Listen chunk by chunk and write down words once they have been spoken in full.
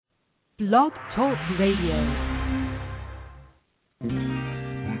Blog Talk Radio.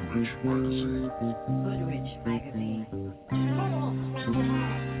 HoodRich Magazine. HoodRich Magazine.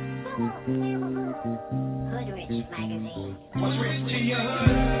 What's rich in your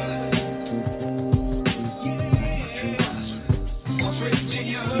hood? What's rich in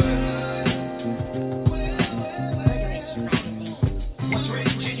your hood? HoodRich Magazine. What's rich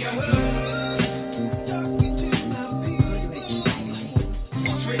in your hood? HoodRich Magazine.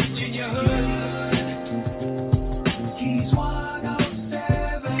 What's rich in your hood? Keys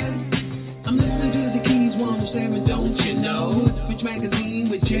 107. I'm listening to the Keys 107, don't you know? HoodRich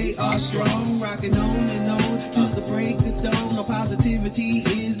Magazine with J.R. Strongg, rocking on and on to the break of dawn. No positivity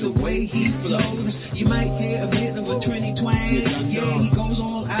is the way he flows. You might hear a bit of a Trini twang. Yeah, he goes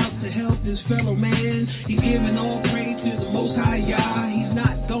all out to help his fellow man. He's giving all praise to the Most High Yah. He's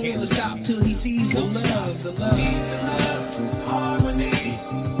not going to stop till he sees the love, the love, harmony,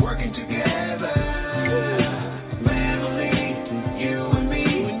 working together. Family, you and me,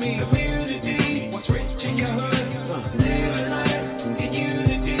 community. What's rich in your hood? Living life in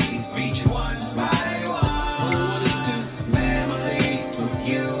unity, reach one by one. Family,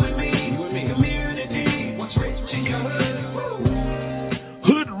 you and me, community. What's rich in your hood?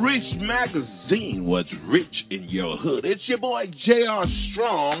 HoodRich Magazine, what's rich in your hood? It's your boy J.R.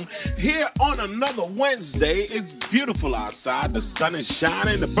 Strongg here on another Wednesday. It's beautiful outside. The sun is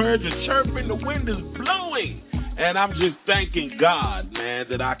shining, the birds are chirping, the wind is blowing. And I'm just thanking God, man,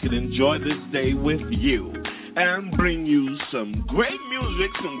 that I can enjoy this day with you and bring you some great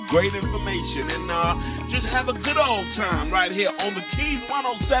music, some great information, and just have a good old time right here on the Keys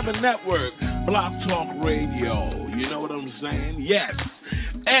 107 Network, Block Talk Radio. You know what I'm saying? Yes.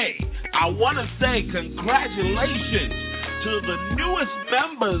 Hey, I want to say congratulations to the newest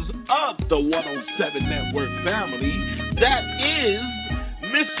members of the 107 Network family. That is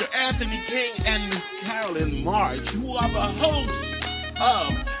Mr. Anthony King and Miss Carolyn March, who are the hosts of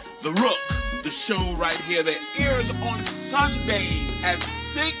The Rook, the show right here that airs on Sundays at 6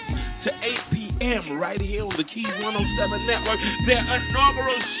 to 8 p.m. right here on the Keys 107 Network. Their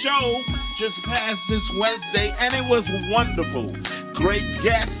inaugural show just passed this Wednesday, and it was wonderful. Great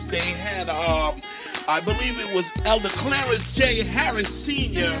guests. They had, I believe it was Elder Clarence J. Harris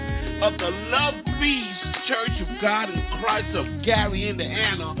Sr. of the Love Feast Church of God in Christ of Gary,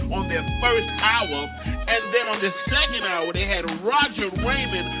 Indiana, on their first hour. And then on the second hour, they had Roger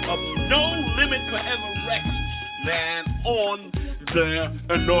Raymond of No Limit Forever Records, man, on their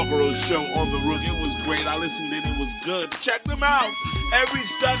inaugural show on The Rook. It was great. I listened in. It was good. Check them out every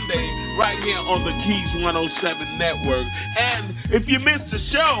Sunday right here on the Keys 107 Network. And if you missed the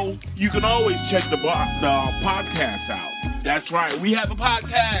show, you can always check the podcast out. That's right. We have a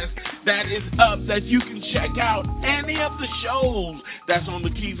podcast that is up that you can check out any of the shows that's on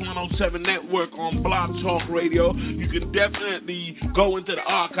the Keys 107 Network on Blog Talk Radio. You can definitely go into the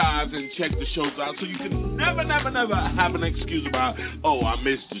archives and check the shows out, so you can never have an excuse about, oh, I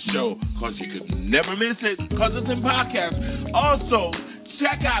missed the show, because you could never miss it because it's in podcast. Also,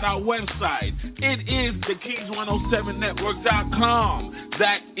 check out our website. It is thekeys107network.com.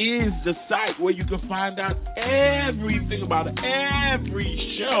 That is the site where you can find out everything about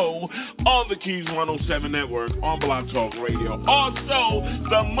every show on the Keys 107 Network on Blog Talk Radio. Also,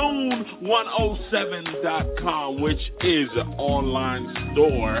 themoon107.com, which is an online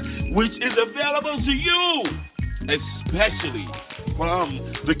store, which is available to you, especially from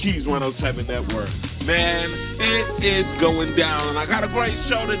the Keys 107 Network. Man, it is going down. And I got a great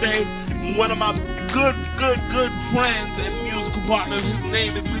show today. One of my good friends and musical partners, his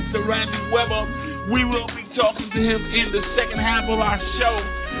name is Mr. Randy Weber. We will be talking to him in the second half of our show.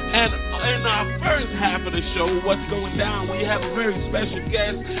 And in our first half of the show, what's going down, we have a very special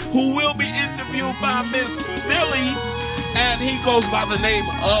guest who will be interviewed by Miss Milli. And he goes by the name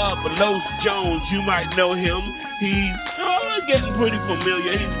of Los Jones. You might know him. He's getting pretty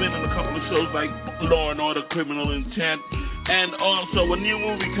familiar. He's been in a couple of shows like Law and Order, Criminal Intent, and also a new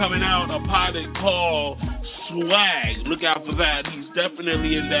movie coming out, a pilot called Swag. Look out for that. He's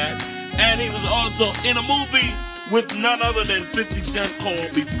definitely in that. And he was also in a movie with none other than 50 Cent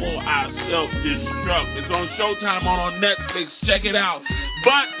called Before I Self-Destruct. It's on Showtime on Netflix. Check it out.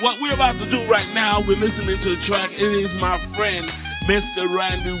 But what we're about to do right now, we're listening to the track. It is my friend, Mr.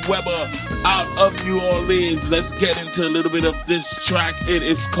 Randy Weber, out of New Orleans. Let's get into a little bit of this track. It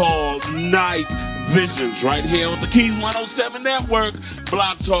is called Night Visions, right here on the Keys 107 Network,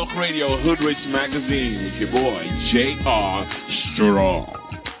 Blog Talk Radio, HoodRich Magazine, with your boy, J.R. Strongg.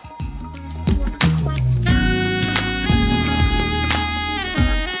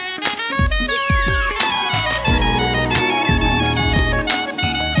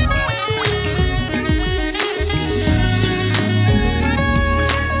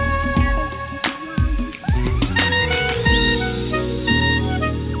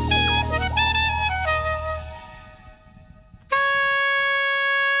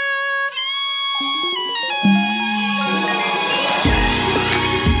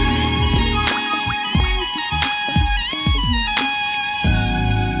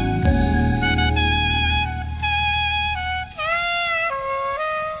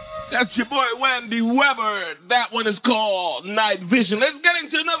 That's your boy Wendy Weber. That one is called Night Vision. Let's get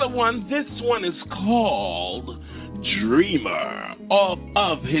into another one. This one is called Dreamer, off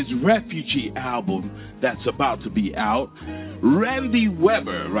of his Refugee album that's about to be out. Randy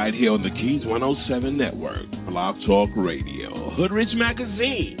Weber, right here on the Keys 107 Network, Blog Talk Radio. HoodRich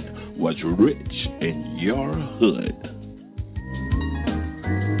Magazine, what's rich in your hood?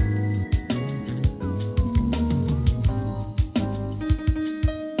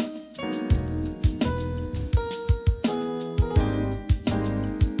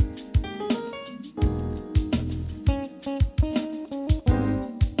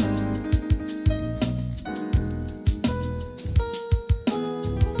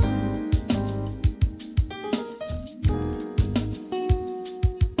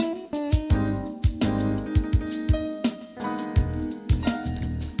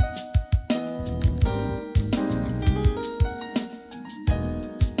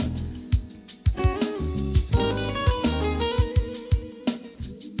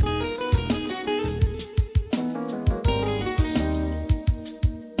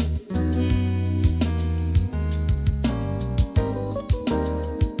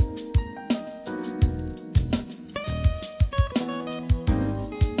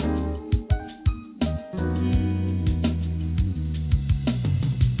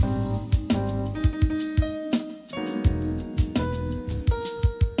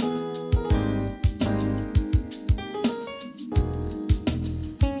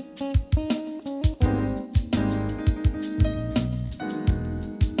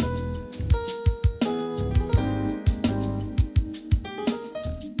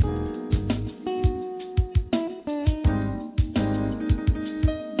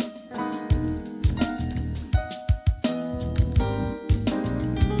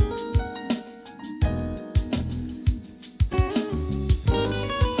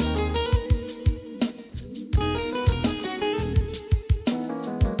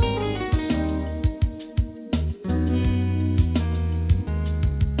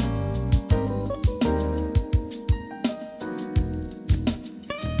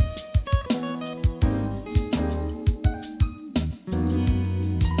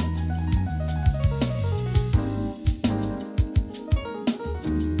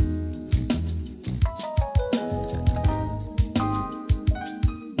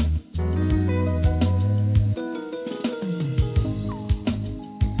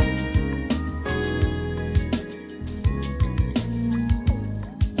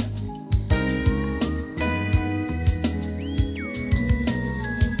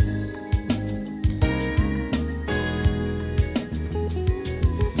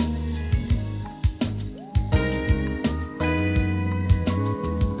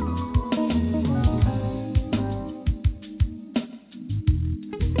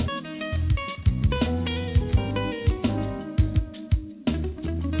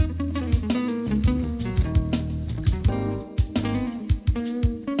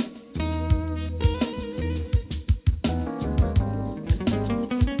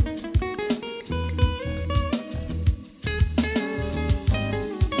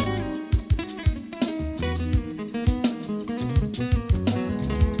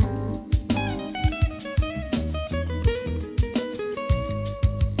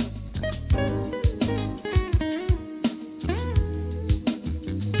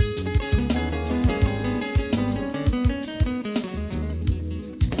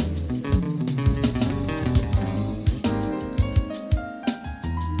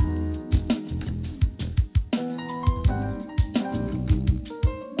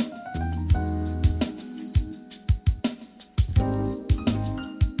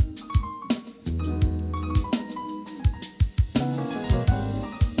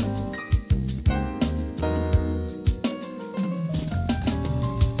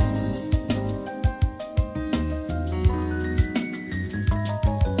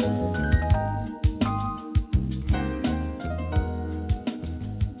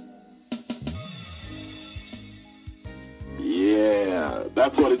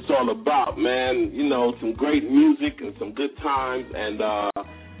 That's what it's all about, man. You know, some great music and some good times and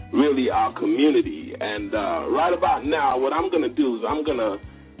really our community. And right about now, what I'm going to do is I'm going to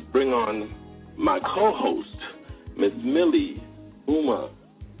bring on my co-host, Miss Milli Uma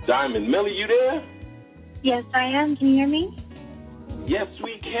Diamond. Milli, you there? Yes, I am. Can you hear me? Yes,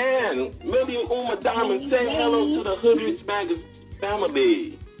 we can. Milli Uma Diamond, say hello to the HoodRich Magazine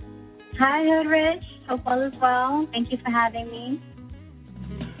family. Hi, HoodRich. Hope all is well. Thank you for having me.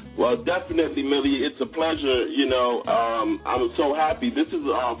 Well, definitely, Milli. It's a pleasure. You know, I'm so happy. This is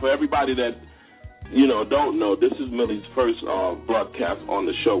for everybody that don't know, this is Millie's first broadcast on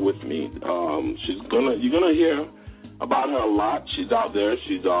the show with me. You're gonna hear about her a lot. She's out there.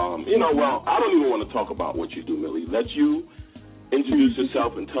 She's I don't even want to talk about what you do, Millie. Let you introduce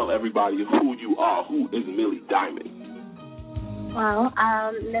yourself and tell everybody who you are. Who is Millie Diamond? Well,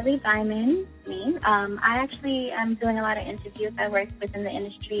 Millie Diamond, me. I actually am doing a lot of interviews. I work within the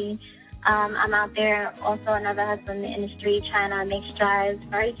industry. I'm out there, also another hustle in the industry, trying to make strides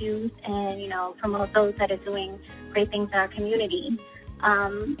for our youth and, promote those that are doing great things in our community.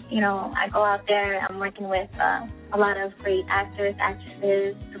 I go out there, I'm working with a lot of great actors,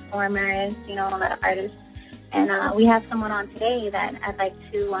 actresses, performers, a lot of artists. And we have someone on today that I'd like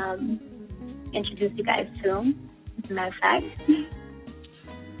to introduce you guys to, as a matter of fact.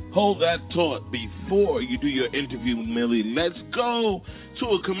 Hold that thought before you do your interview, Millie. Let's go to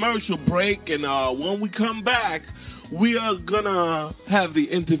a commercial break, and when we come back, we are going to have the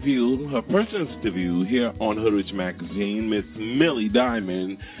interview, her personal interview, here on HoodRich Magazine, Miss Millie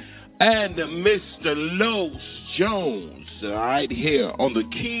Diamond and Mr. Los Jones, right here on the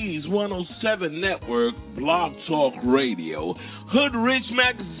Keys 107 Network, Blog Talk Radio. HoodRich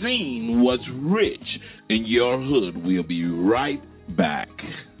Magazine, what's rich in your hood. We'll be right back.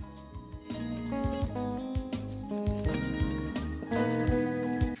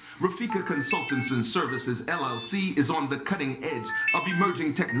 Rafika Consultants and Services, LLC, is on the cutting edge of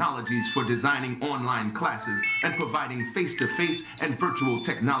emerging technologies for designing online classes and providing face-to-face and virtual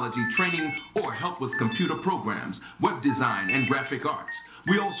technology training or help with computer programs, web design, and graphic arts.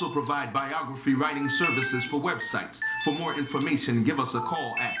 We also provide biography writing services for websites. For more information, give us a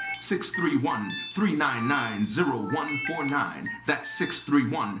call at 631-399-0149. That's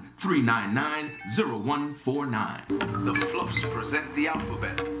 631-399-0149. The Fluffs present the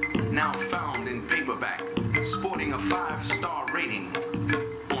alphabet, now found in paperback, sporting a 5-star rating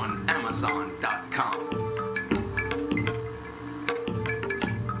on Amazon.com.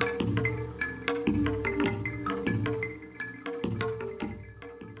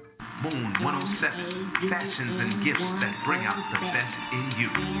 Moon 107, fashions and gifts that bring out the best in you.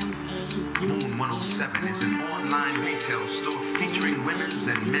 Moon 107 is an online retail store featuring women's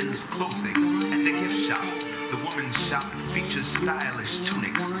and men's clothing and a gift shop. The women's shop features stylish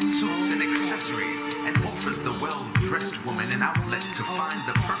tunics, suits, and accessories, and offers the well-dressed woman an outlet to find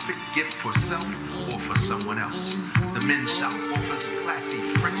the perfect gift for self or for someone else. The men's shop offers classy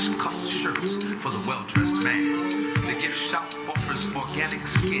French cut shirts for the well-dressed man. The gift shop offers organic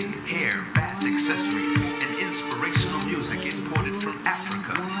skin, hair, bath accessories, and inspirational music imported from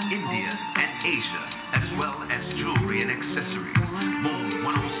Africa, India, and Asia, as well as jewelry and accessories. Moon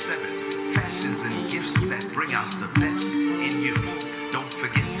 107, fashions and gifts that bring out the best in you. Don't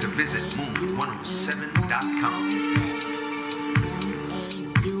forget to visit moon107.com.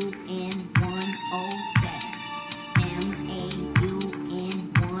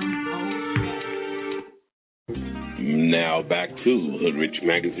 Now back to HoodRich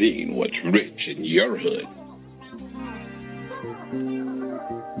Magazine, what's rich in your hood.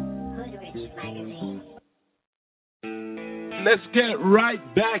 HoodRich Magazine. Let's get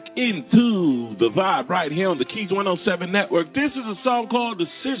right back into the vibe right here on the Keys 107 Network. This is a song called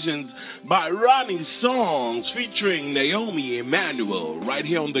Decisions by Ronnie Songs featuring Naomi Emanuel right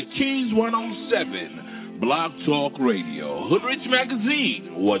here on the Keys 107 Blog Talk Radio. HoodRich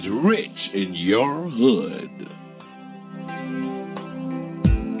Magazine, what's rich in your hood.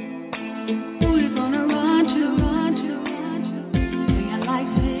 Who you gonna run to? When your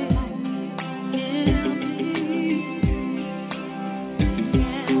life is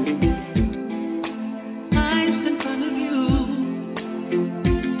eyes in front of you,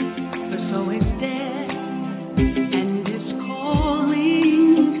 but so it's dead and it's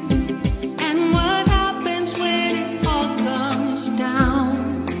calling. And what happens when it all comes down?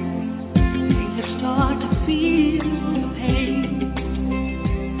 You start to feel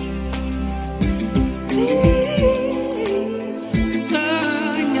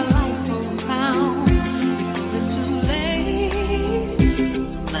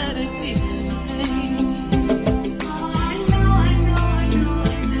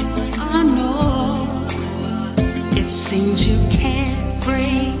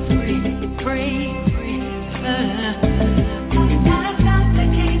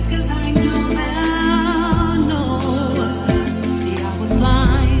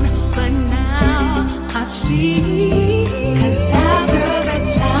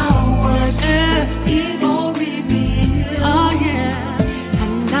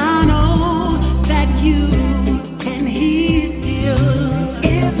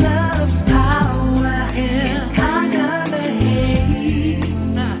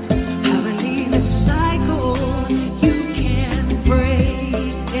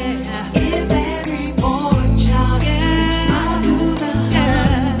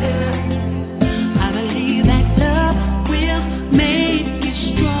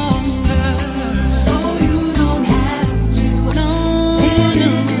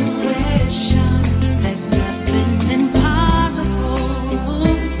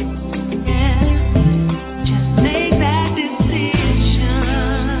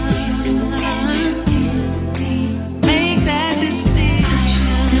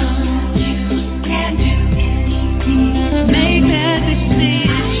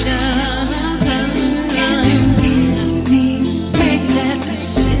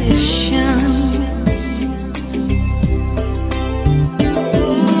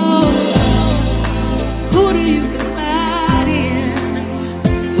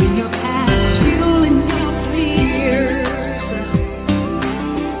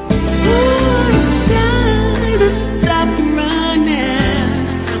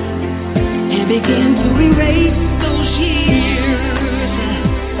begin to erase those years.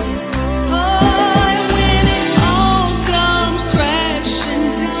 Oh, and when it all comes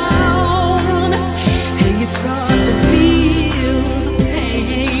crashing down, and you start to feel the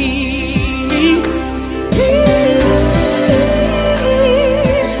pain, please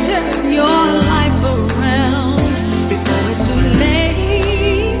turn your life around before it's too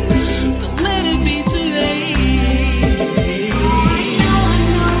late. Don't let it be too late. I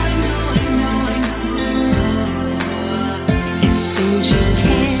know. It seems you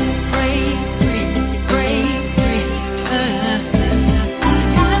can't break.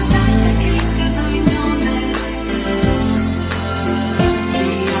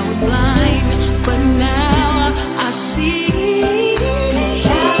 I was blind, but now I see.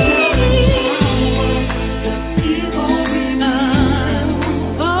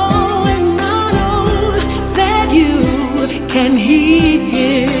 Oh, and I know that you can heal.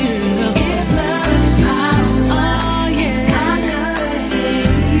 Oh, yeah.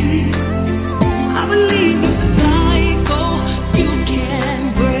 I believe the cycle you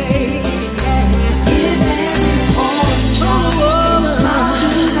can break.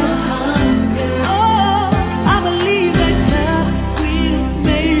 I believe that love will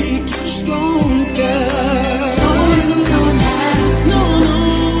make you stronger.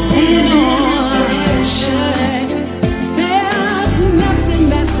 There's nothing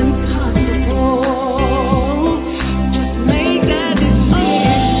that's impossible. Just make that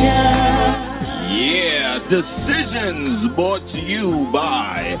decision. Yeah, Decisions brought to you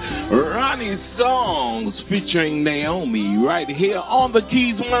by Ronnie Songs featuring Naomi right here on the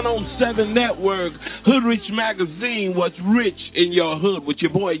Keys 107 Network. HoodRich Magazine, what's rich in your hood, with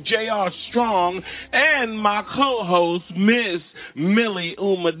your boy J.R. Strong and my co-host Miss Milli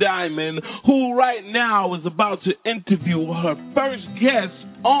Uma Diamond, who right now is about to interview her first guest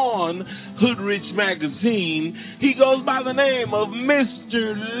on HoodRich Magazine. He goes by the name of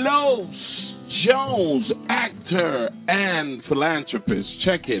Mr. Los Jones, actor and philanthropist.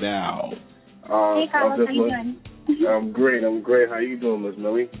 Check it out. Hey, Carlos, how you doing? I'm great. How you doing, Miss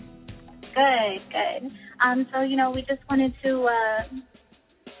Millie? Good. So, we just wanted to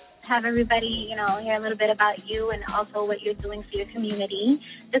have everybody, hear a little bit about you and also what you're doing for your community.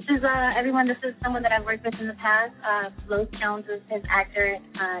 This is someone that I've worked with in the past. Los Jones is his actor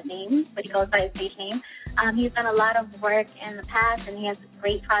name, but he goes by his stage name. He's done a lot of work in the past, and he has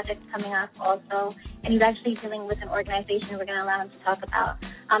great projects coming up also. And he's actually dealing with an organization we're going to allow him to talk about.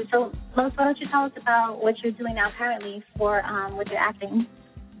 So, Los, why don't you tell us about what you're doing now currently with your acting?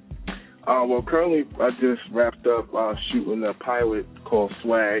 Well, currently I just wrapped up shooting a pilot called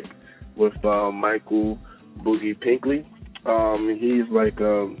Swag with Michael Boogie Pinkley. He's like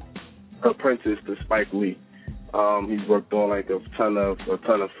apprentice to Spike Lee. He's worked on like a ton of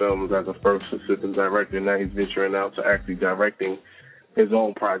films as a first assistant director. Now he's venturing out to actually directing his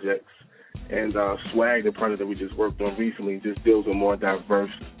own projects. And Swag, the project that we just worked on recently, just deals with more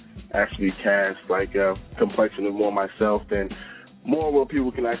diverse, actually cast, like complexion of more myself than more what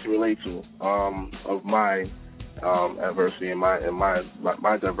people can actually relate to of my adversity and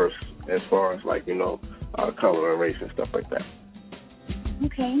my diverse as far as like color and race and stuff like that.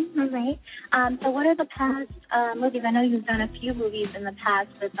 Okay, all right. So what are the past movies? I know you've done a few movies in the past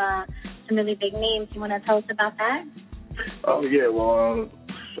with some really big names. You want to tell us about that? Oh yeah, well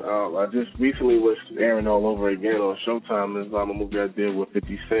I just recently was airing all over again on Showtime. This is a movie I did with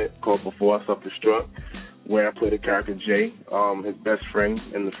 50 Cent called Before I Self-Destruct, where I played the character Jay, his best friend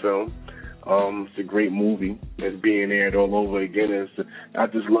in the film. It's a great movie. It's being aired all over again. I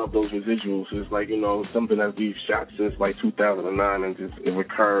just love those residuals. It's like, something that we've shot since like 2009 and just it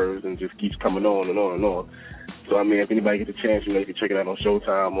recurs and just keeps coming on and on and on. So, I mean, if anybody gets a chance, you can check it out on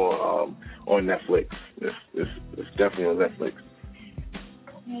Showtime or on Netflix. It's definitely on Netflix.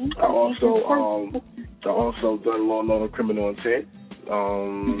 Okay. I also done Law and Order Criminal Intent.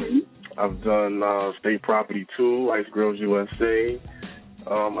 I've done State Property 2, Ice Girls USA.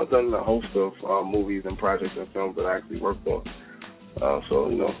 I've done a host of movies and projects and films that I actually worked on.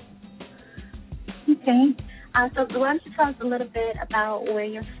 Okay. So why don't you tell us a little bit about where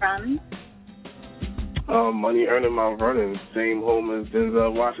you're from? Money earning Mount Vernon, same home as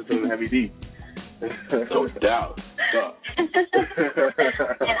Denzel Washington and Heavy D. No doubt. And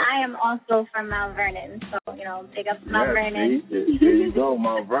I am also from Mount Vernon, so, big up Mount Vernon. There you go,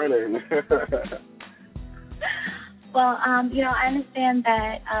 Mount Vernon. Well, I understand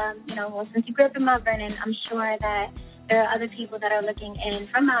that, since you grew up in Mount Vernon, I'm sure that there are other people that are looking in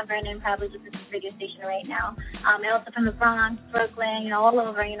from Mount Vernon, probably just at this radio station right now, and also from the Bronx, Brooklyn, all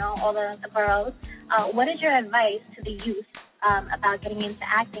over, all the boroughs. What is your advice to the youth about getting into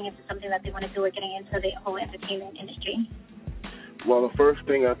acting if it's something that they want to do or getting into the whole entertainment industry? Well, the first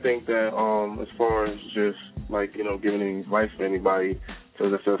thing I think that as far as just like, you know, giving any advice for anybody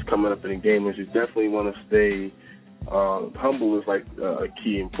that's coming up in the game is you definitely want to stay humble is like a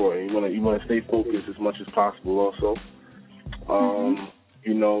key important. You want to stay focused as much as possible also.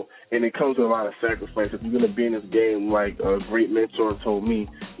 You know, and it comes with a lot of sacrifice. If you're going to be in this game, like a great mentor told me,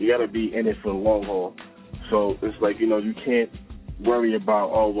 you got to be in it for the long haul. So it's like, you know, you can't worry about,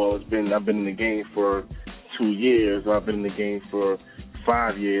 oh, well, I've been in the game for 2 years, or I've been in the game for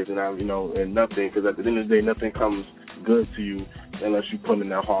 5 years, and and nothing, because at the end of the day, nothing comes good to you unless you put in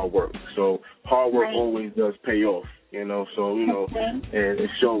that hard work. So hard work always does pay off, you know. So, you know, and it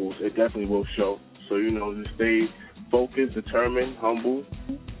shows. It definitely will show. So, you know, just stay focused, determined, humble,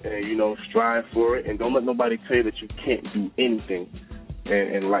 and, you know, strive for it. And don't let nobody tell you that you can't do anything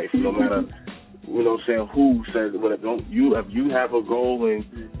in life, no matter, you know what I'm saying, who says it. If you have a goal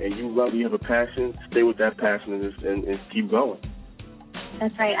and you love it, you have a passion, stay with that passion and keep going.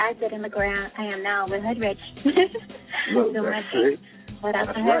 That's right. I did in the ground. I am now with HoodRich. Look, that's it. What else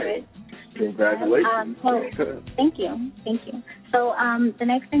That's I right. Congratulations. Thank you. So the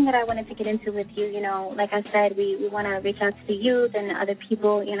next thing that I wanted to get into with you, you know, like I said, we want to reach out to the youth and other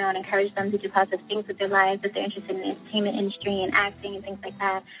people, you know, and encourage them to do positive things with their lives if they're interested in the entertainment industry and acting and things like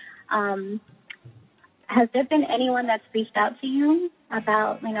that. Has there been anyone that's reached out to you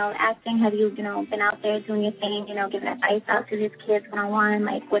about, you know, acting? Have you, you know, been out there doing your thing, you know, giving advice out to these kids one-on-one?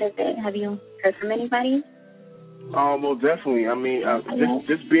 Like, what is it? Have you heard from anybody? Well, definitely. I mean,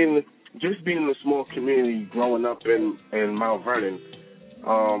 just being in a small community, growing up in Mount Vernon,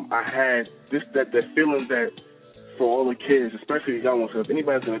 I had that feeling that for all the kids, especially the young ones, if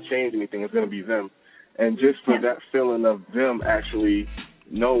anybody's going to change anything, it's going to be them. And just for that feeling of them actually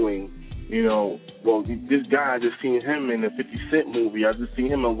knowing, you know, well, this guy, I just seen him in the 50 Cent movie. I just seen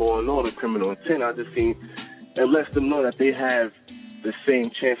him in Law & Order, Criminal Intent. It lets them know that they have the same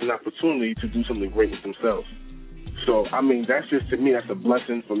chance and opportunity to do something great with themselves. So, I mean, that's just, to me, that's a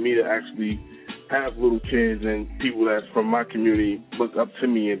blessing for me to actually have little kids and people that's from my community look up to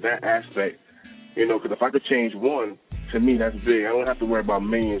me in that aspect, you know, because if I could change one, to me, that's big. I don't have to worry about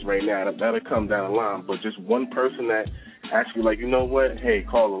millions right now. That'll come down the line. But just one person that actually, like, you know what, hey,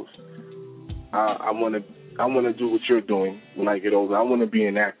 Carlos, I want to do what you're doing when I get older. I want to be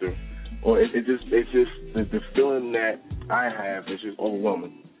an actor. Or it's just the feeling that I have is just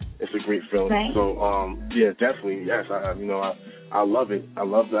overwhelming. It's a great feeling. Right. So yeah, definitely, yes. I love it. I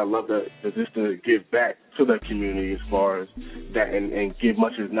love that just to give back to the community as far as that and give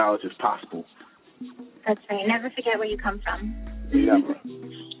much as knowledge as possible. That's right. Never forget where you come from. Never.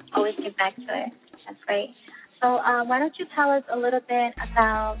 Always give back to it. That's great. So why don't you tell us a little bit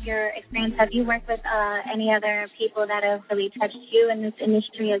about your experience? Have you worked with any other people that have really touched you in this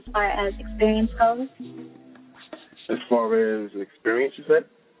industry as far as experience goes? As far as experience, you said?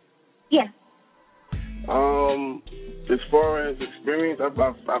 Yeah. As far as experience,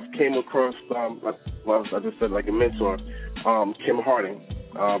 I've came across, I just said like a mentor, Kim Harding.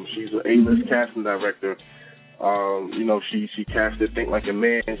 She's an A-list casting director. You know, she casted Think Like a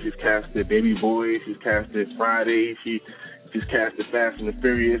Man. She's casted Baby Boy. She's casted Friday. She's casted Fast and the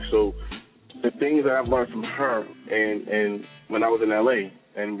Furious. So the things that I've learned from her, and when I was in LA,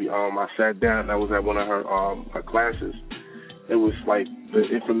 and I sat down, and I was at one of her classes. It was like the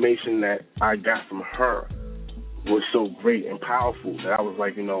information that I got from her was so great and powerful that I was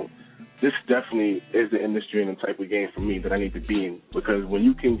like, you know, this definitely is the industry and the type of game for me that I need to be in. Because when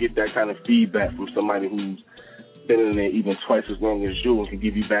you can get that kind of feedback from somebody who's been in there even twice as long as you and can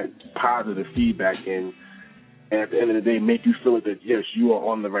give you back positive feedback and at the end of the day make you feel that, yes, you are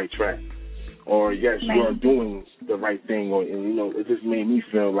on the right track. Or, yes, you are doing the right thing. Or, and, you know, it just made me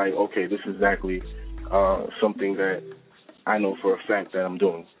feel like, okay, this is exactly something that I know for a fact that I'm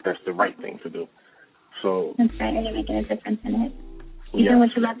doing. That's the right thing to do. So that's right, and you're making a difference in it. Even what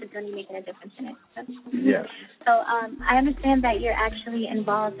you love to do, you're making a difference in it. Yes. So I understand that you're actually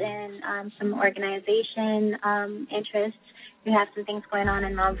involved in some organization interests. You have some things going on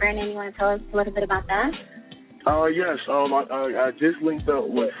in Mount Vernon. You want to tell us a little bit about that? Yes. I just linked up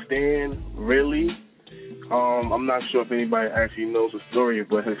with Stan Riley. I'm not sure if anybody actually knows the story,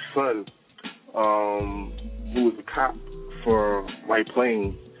 but his son, who was a cop for White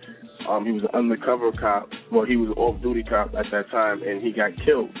Plains, he was an undercover cop. Well, he was an off-duty cop at that time, and he got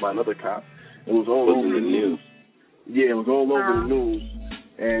killed by another cop. It was all over the news. Yeah, it was all over the news.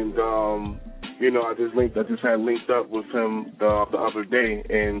 And you know, I just had linked up with him the other day,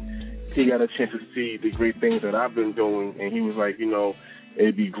 and he got a chance to see the great things that I've been doing, and he was like, you know,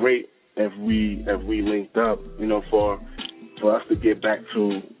 it'd be great if we linked up, you know, for for us to get back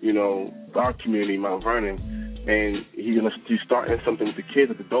to, our community, Mount Vernon. And he's starting something with the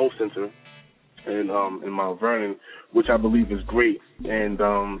kids at the Dole Center in Mount Vernon, which I believe is great. And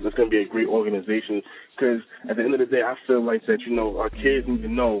it's going to be a great organization because at the end of the day, I feel like that, our kids need to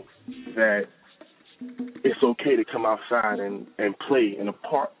know that it's okay to come outside and play in a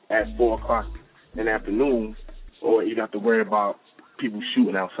park at 4 o'clock in the afternoon, or you have to worry about people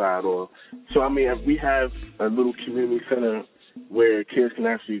shooting outside. If we have a little community center where kids can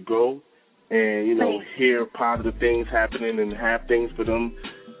actually go and, hear positive things happening and have things for them,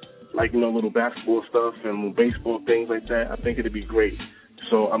 like, little basketball stuff and little baseball things like that, I think it'd be great.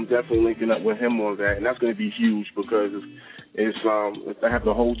 So I'm definitely linking up with him on that, and that's going to be huge because I have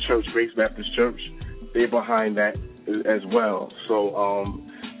the whole church, Grace Baptist Church, they're behind that as well. So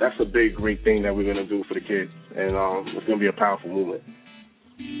that's a big, great thing that we're going to do for the kids, and it's going to be a powerful movement.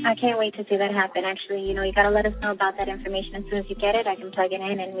 I can't wait to see that happen. Actually, you got to let us know about that information as soon as you get it. I can plug it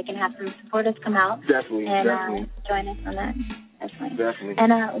in, and we can have some supporters come out definitely join us on that. Definitely.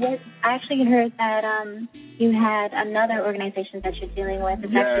 And I actually heard that you had another organization that you're dealing with.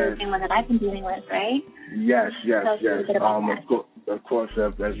 It's actually the same one that I've been dealing with, right? Yes. Tell us a little bit about that. Of course,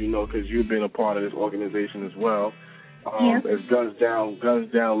 as you know, because you've been a part of this organization as well. Yeah. It's Guns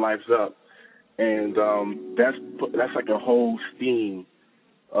Down, Life's Up, and that's like a whole steam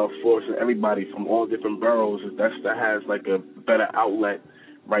of force for everybody from all different boroughs. That has like a better outlet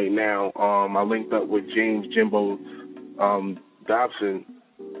right now. I linked up with James Jimbo Dobson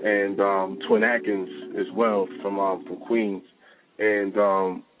and Twin Atkins as well from Queens, and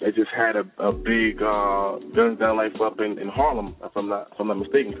they just had a big Guns Down, Life Up in Harlem, if I'm not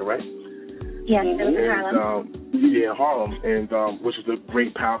mistaken, correct? Yes, it was in Harlem. In Harlem, and which is a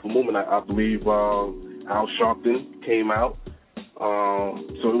great, powerful movement. I believe Al Sharpton came out.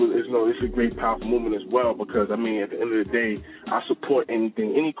 So it's a great, powerful movement as well because, at the end of the day, I support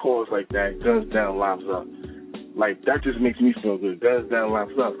any cause like that, Guns Down, Lives Up. Like, that just makes me feel good, Guns Down,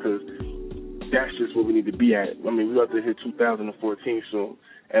 Lives Up, because that's just where we need to be at. We're about to hit 2014 soon,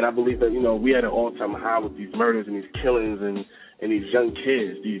 and I believe that, we had an all-time high with these murders and these killings and these young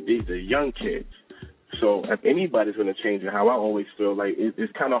kids. These are young kids. So if anybody's going to change it, how I always feel like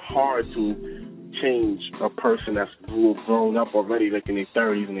it's kind of hard to change a person that's grown up already, like in their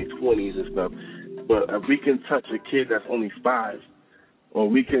 30s and their 20s and stuff. But if we can touch a kid that's only 5, or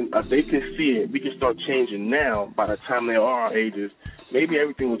if they can see it, we can start changing now. By the time they are our ages, maybe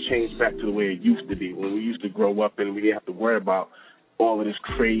everything will change back to the way it used to be, when we used to grow up and we didn't have to worry about all of this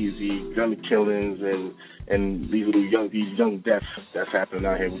crazy gun killings and these young deaths that's happening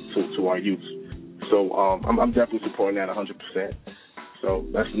out here to our youth. So I'm definitely supporting that 100%. So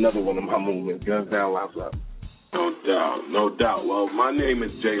that's another one of my movements, Guns Down, Lives Up. No doubt. Well, my name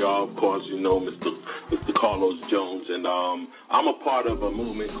is JR, of course, Mr. Carlos Jones, and I'm a part of a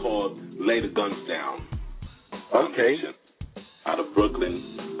movement called Lay the Guns Down. Okay. Out of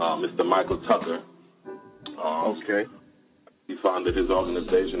Brooklyn, Mr. Michael Tucker. Okay. He founded his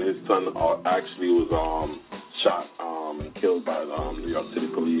organization. His son actually was shot and killed by New York City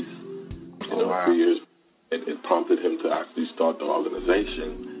police. Wow. 3 years. It prompted him to actually start the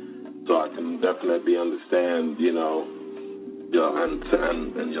organization. So I can definitely understand, your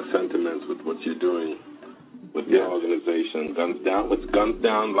sentiments with what you're doing with your organization. Guns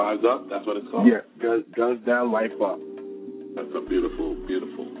Down, Lives Up. That's what it's called. Yeah, Guns Down, Life Up. That's a beautiful,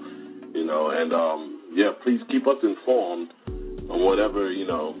 and please keep us informed on whatever you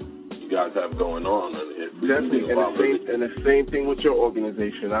guys have going on. And definitely, and the same thing with your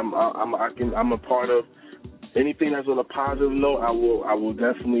organization. I'm a part of. Anything that's on a positive note, I will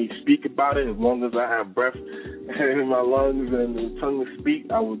definitely speak about it. As long as I have breath in my lungs and the tongue to speak,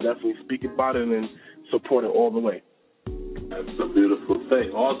 I will definitely speak about it and support it all the way. That's a beautiful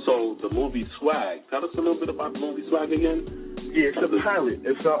thing. Also, the movie Swag. Tell us a little bit about the movie Swag again. Yeah, it's a pilot.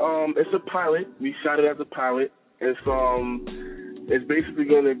 It's a pilot. We shot it as a pilot. It's basically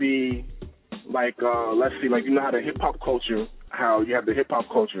going to be like let's see, like how the hip hop culture, how you have the hip hop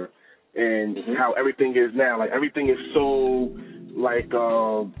culture. And how everything is now, like everything is so like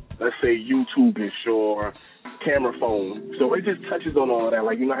let's say YouTube-ish or camera phone. So it just touches on all of that.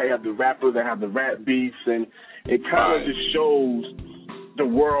 Like how you have the rappers that have the rap beats, and it kind of just shows the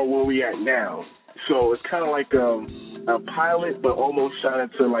world where we at now. So it's kind of like a pilot, but almost shot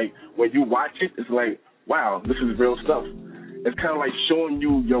into like when you watch it, it's like, wow, this is real stuff. It's kind of like showing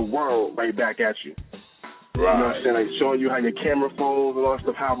you your world right back at you. Right. You know what I'm saying? Like showing you how your camera phones and all that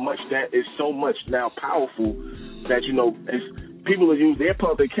stuff, how much that is so much now powerful that, people will use their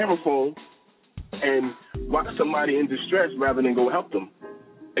camera phone and watch somebody in distress rather than go help them.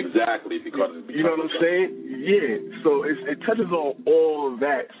 Exactly, because it you know what I'm saying? Yeah. So it touches on all of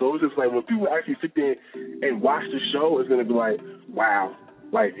that. So it's just like when people actually sit there and watch the show, it's gonna be like, wow,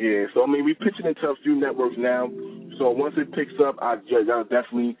 like yeah. So I mean, we pitching it to a few networks now. So once it picks up, I'll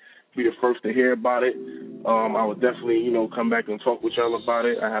definitely be the first to hear about it. I will definitely, come back and talk with y'all about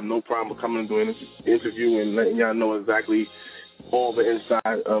it. I have no problem with coming and doing this interview and letting y'all know exactly all the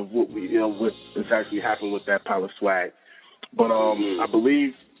inside of what what is actually happening with that pile of swag. But I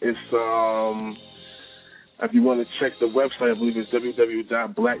believe it's if you want to check the website, I believe it's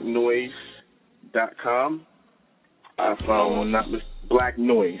www.blacknoise.com. I found one, not Black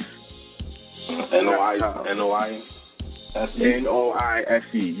Noise. Noise,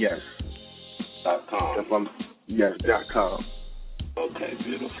 yes. .com. Yes, .com. Okay,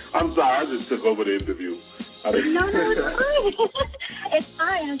 beautiful. I'm sorry, I just took over the interview. No, it's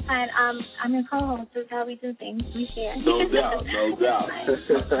fine. It's fine. I'm your co-host. This is how we do things. We share. No doubt.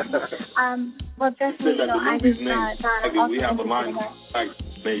 Well, definitely, I just thought we have a line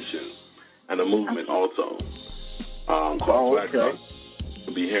nation and a movement also. Called Black Noise.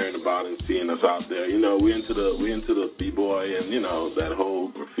 You'll be hearing about and seeing us out there. We're into the b-boy and that whole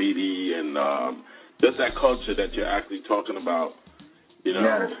graffiti and just that culture that you're actually talking about.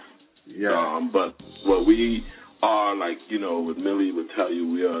 Yes. But what we are, with Millie would tell you,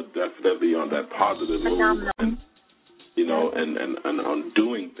 we are definitely on that positive move, and on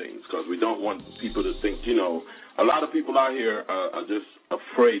doing things, because we don't want people to think, a lot of people out here are just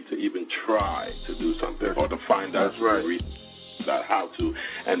afraid to even try to do something or to find out about how to.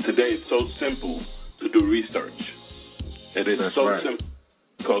 And today it's so simple to do research. It is simple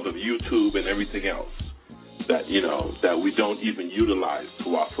because of YouTube and everything else that we don't even utilize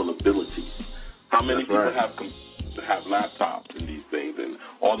to our full abilities. How many people have laptops and these things, and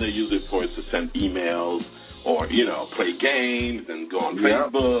all they use it for is to send emails or play games and go on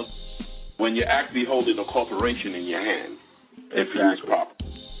Facebook, when you're actually holding a corporation in your hand if used properly.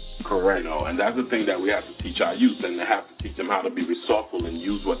 Correct. And that's the thing that we have to teach our youth, and they have to teach them how to be resourceful and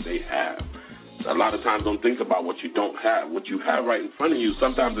use what they have. A lot of times don't think about what you don't have. What you have right in front of you,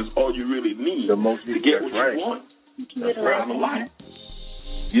 sometimes is all you really need to get what you want. That's right. Life.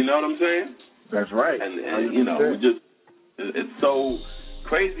 You know what I'm saying? That's right. And it's so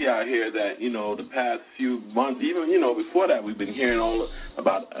crazy out here that, the past few months, even, before that, we've been hearing all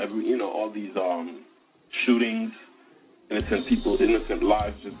about, all these shootings, innocent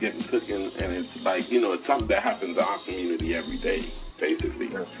lives just getting taken, and it's like, it's something that happens in our community every day, basically.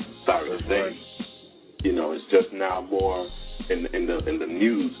 Sorry to say. It's just now more in the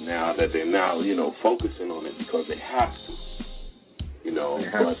news now that they're now, focusing on it because they have to. They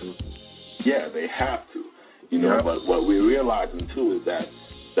have to. Yeah, they have to. But what we're realizing too is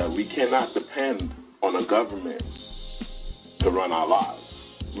that we cannot depend on a government to run our lives.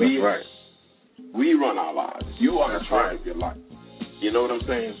 We run our lives. You are in charge of your life. You know what I'm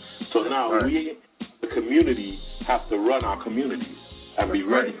saying? So now we, the community, have to run our communities and be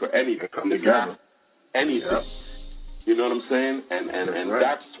ready for anything. Come together. Anything. You know what I'm saying? And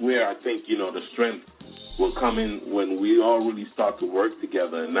that's where I think, the strength will come in when we all really start to work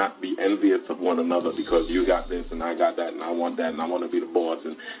together and not be envious of one another because you got this and I got that and I want that and I want to be the boss.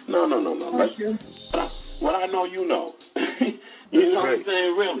 And no. What I know, you know. You know what I'm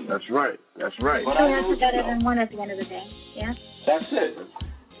saying? Really. That's right. But I have to better than one at the end of the day. Yeah. That's it.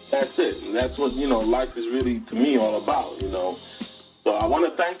 And that's what, life is really, to me, all about, So I want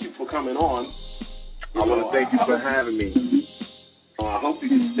to thank you for coming on. I want to thank you for having me. I hope you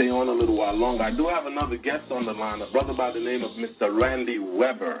can stay on a little while longer. I do have another guest on the line, a brother by the name of Mr. Randy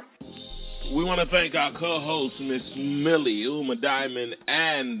Weber. We want to thank our co-host, Miss Milli Uma Diamond,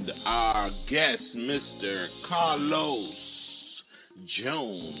 and our guest, Mr. Carlos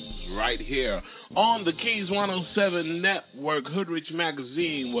Jones, right here on the Keys 107 Network. HoodRich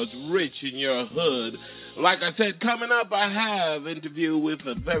Magazine was rich in your hood. Like I said, coming up, I have an interview with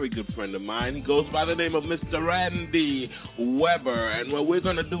a very good friend of mine. He goes by the name of Mr. Randy Weber. And what we're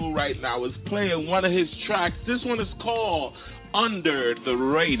going to do right now is play one of his tracks. This one is called Under the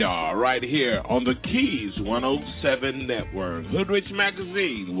Radar, right here on the Keys 107 Network. HoodRich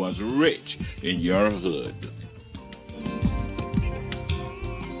Magazine was rich in your hood.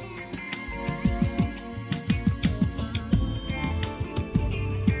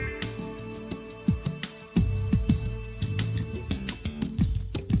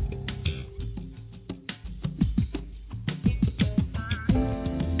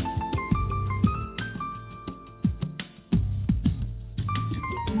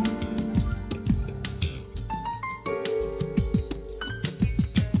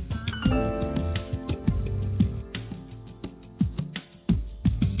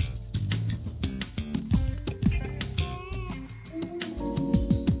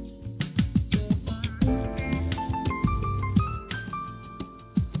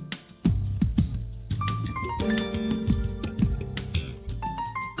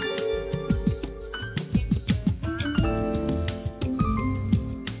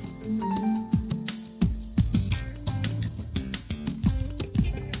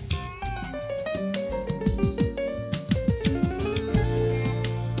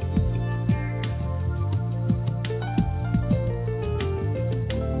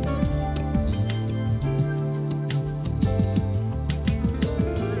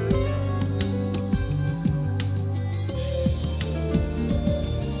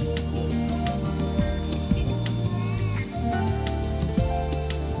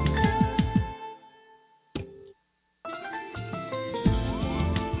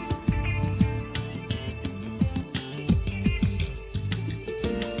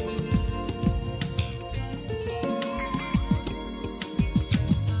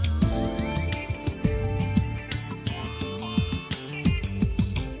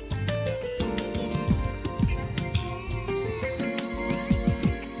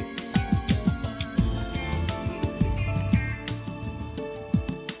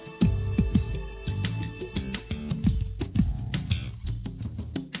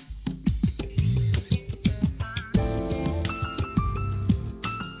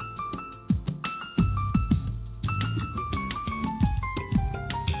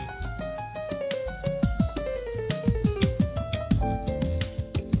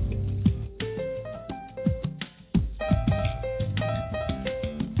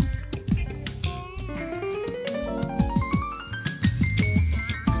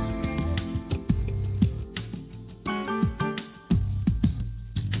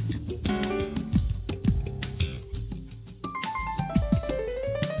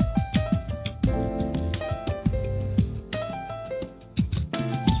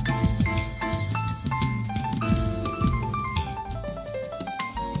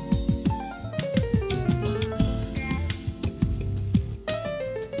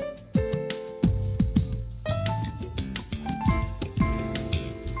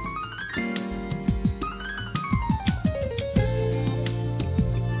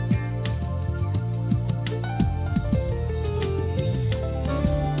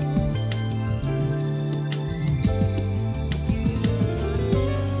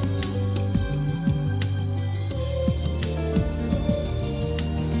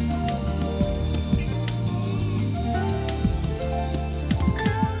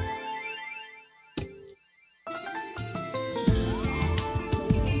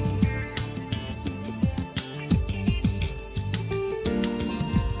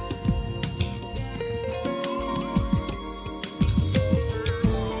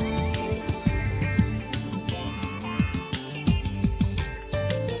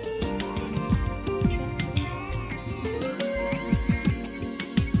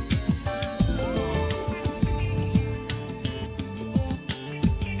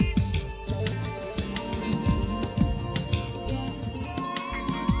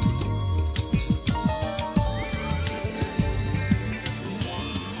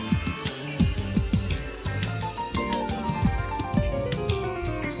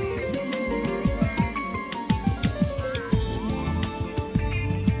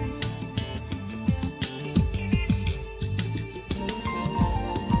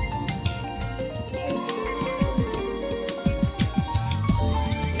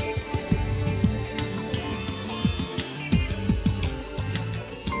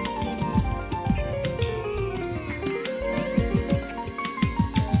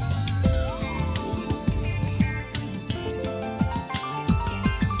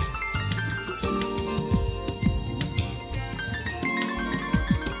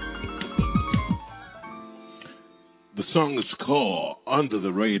 song is called Under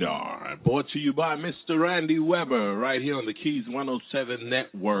the Radar, brought to you by Mr. Randy Weber right here on the Keys 107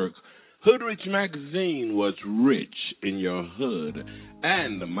 Network. HoodRich Magazine was rich in your hood.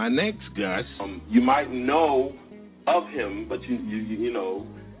 And my next guest, you might know of him, but you know,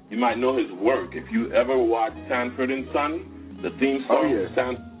 you might know his work. If you ever watch Sanford and Son, the theme song of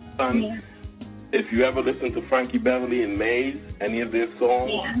Sanford and Son, if you ever listen to Frankie Beverly and Maze, any of their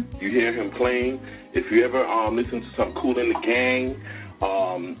songs, you hear him playing. If you ever listen to some Kool in the Gang,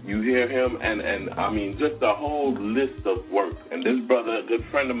 you hear him, and I mean, just a whole list of work. And this brother, a good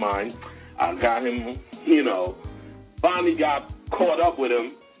friend of mine, I got him, you know, finally got caught up with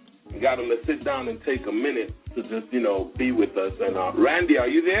him, got him to sit down and take a minute to just, you know, be with us. And Randy, are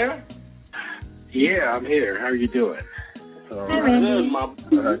you there? Yeah, I'm here. How are you doing? Hi, Randy.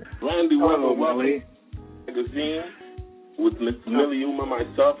 Randy Weber, welcome Magazine with Mr. Milli Uma,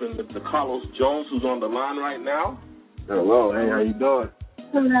 myself, and Mr. Carlos Jones, who's on the line right now. Hello, hey, how you doing?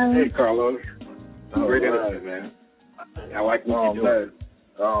 Hello. Hey, Carlos. Great interview, man. I like what you're doing.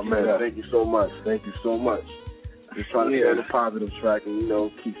 Oh, man, thank you so much. Thank you so much. Just trying to stay on the positive track and, you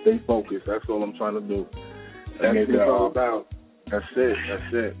know, stay focused. That's all I'm trying to do. That's what it's all about. That's it.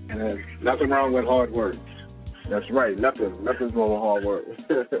 That's it. And there's nothing wrong with hard work. That's right. Nothing's wrong with hard work.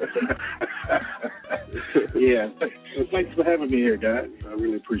 Yeah. So thanks for having me here, guys. I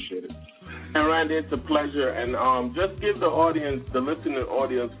really appreciate it. And Randy, it's a pleasure. And just give the audience, the listening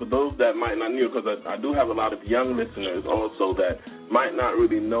audience, for those that might not know, because I do have a lot of young listeners also that might not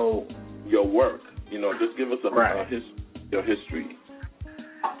really know your work. You know, just give us your history.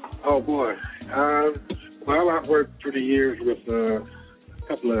 Oh boy. Well, I've worked through the years with a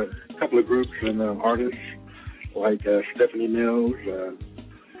couple of groups and artists like Stephanie Mills.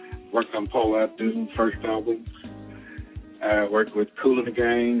 Worked on Paula Abdul's first album. Worked with Kool in the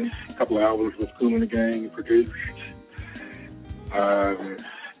Gang, a couple of albums with Kool in the Gang produced.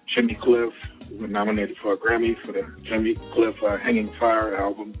 Jimmy Cliff was nominated for a Grammy for the Jimmy Cliff Hanging Fire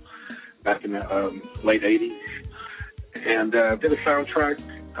album back in the late 80s. And did a soundtrack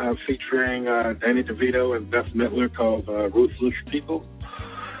featuring Danny DeVito and Beth Midler called Ruthless People.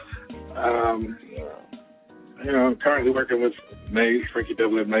 You know, I'm currently working with Maze, Frankie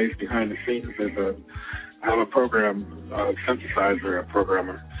Beverly Maze, behind the scenes I'm a synthesizer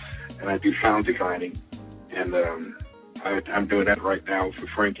programmer, and I do sound designing, and I'm doing that right now for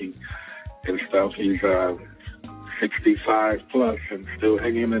Frankie and stuff. He's 65 plus and still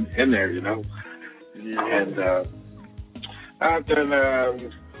hanging in there, you know. Yeah. And I've done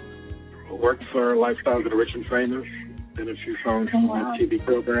worked for Lifestyles of the Rich and Famous, did a few songs for my TV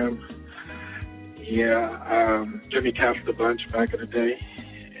program. Yeah, Jimmy cast a bunch back in the day.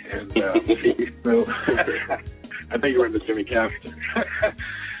 And so I think you were in the Jimmy Castor.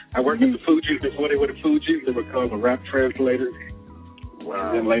 I worked with the Fugees before they were the Fugees. They were called the Rap Translators. Wow.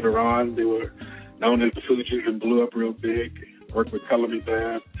 And then later on, they were known as the Fugees and blew up real big. Worked with Color Me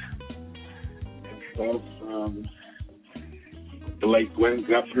Bad and stuff. The late Gwen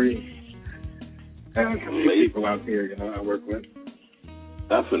Guthrie. And some people out here, you know, I work with.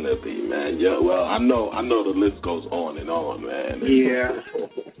 Definitely, man. Yeah, well, I know the list goes on and on, man. Yeah,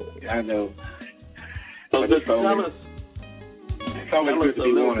 I know. So just tell us a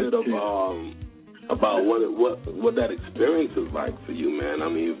little bit about what that experience is like for you, man. I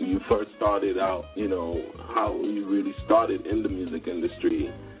mean, you first started out, you know, how you really started in the music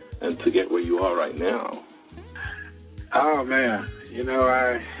industry and to get where you are right now. Oh, man. You know,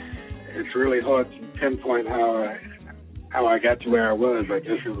 it's really hard to pinpoint how I got to where I was. I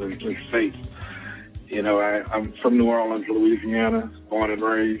guess it was just fate. You know, I'm from New Orleans, Louisiana, born and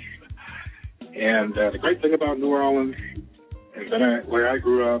raised. And the great thing about New Orleans is that where I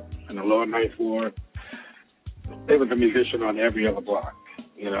grew up in the Lower Ninth Ward, there was a musician on every other block.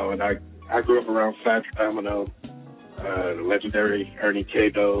 You know, and I grew up around Fats Domino, the legendary Ernie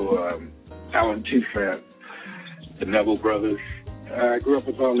Cato, Alan Toussaint, the Neville Brothers. I grew up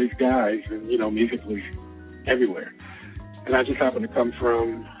with all these guys, and, you know, music was everywhere. And I just happened to come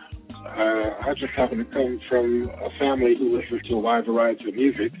from a family who listens to a wide variety of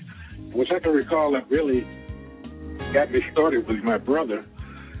music, which I can recall that really got me started was my brother.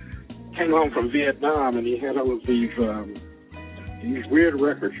 Came home from Vietnam, and he had all of these weird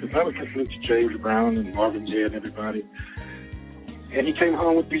records. I was listening to James Brown and Marvin Gaye and everybody. And he came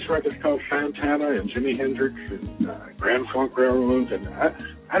home with these records called Santana and Jimi Hendrix and Grand Funk Railroad, and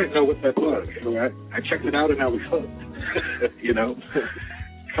I didn't know what that was. So I checked it out, and I was hooked, you know.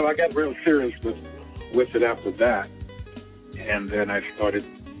 So I got real serious with it after that. And then I started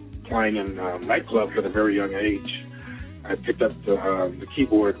playing in nightclubs at a very young age. I picked up the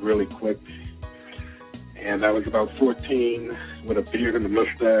keyboard really quick. And I was about 14 with a beard and a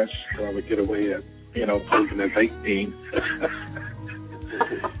mustache, so I would get away at, posing as 18.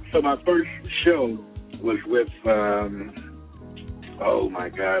 So my first show was with, oh my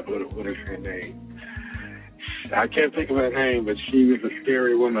God, what is her name? I can't think of her name, but she was a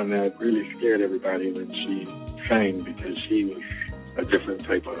scary woman that really scared everybody when she sang because she was a different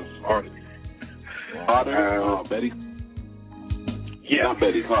type of artist. Carter? Betty? Yeah. Not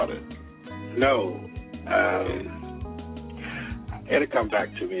Betty Carter. No. It'll come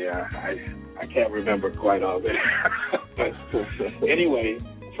back to me. I can't remember quite all of it. But anyway,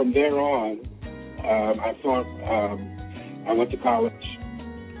 from there on, I went to college,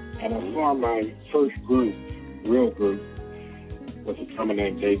 and I formed my first group, real group, with a drummer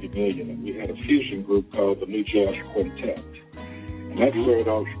named David Million, and we had a fusion group called the New Jazz Quintet. And that's where it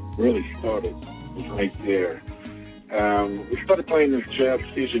all really started, was right there. We started playing this jazz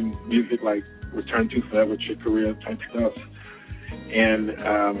fusion music like Return to Forever, Chick Corea type stuff. And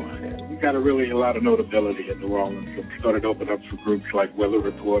we got a lot of notability in New Orleans. And started opening up for groups like Weather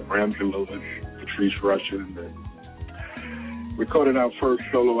Report, Ramsey Lewis, Patrice Rushen, and recorded our first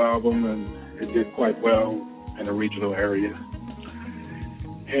solo album, and it did quite well in the regional area.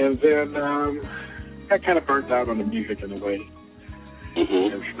 And then I kind of burnt out on the music in a way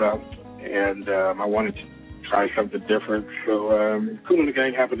and stuff. And I wanted to try something different. So Kool and the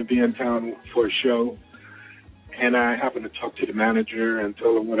Gang happened to be in town for a show. And I happened to talk to the manager and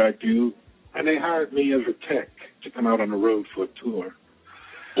told him what I do. And they hired me as a tech to come out on the road for a tour.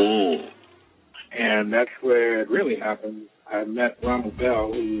 And that's where it really happened. I met Ronald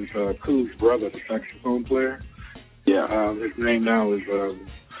Bell, who's Kool's brother, the saxophone player. Yeah. His name now is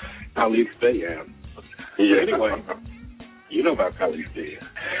Khalif Bayan. Yeah. But anyway, you know about Khalif Bayan.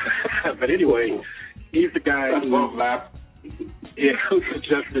 But anyway, he's the guy who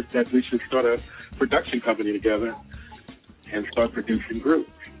suggested that we should start a production company together and start producing groups.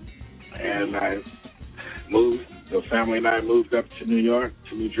 And the family and I moved up to New York,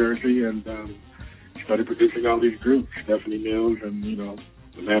 to New Jersey, and started producing all these groups, Stephanie Mills and,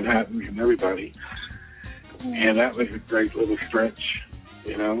 the Manhattans and everybody. And that was a great little stretch,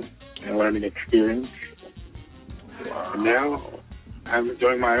 and learning experience. Wow. And now I'm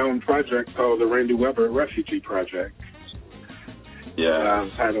doing my own project called the Randy Weber Refugee Project. Yeah.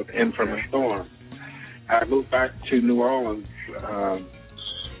 Titled In From a Storm. I moved back to New Orleans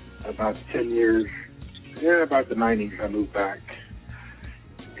about 10 years, about the 90s I moved back.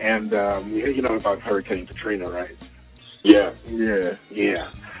 And you know about Hurricane Katrina, right? Yeah.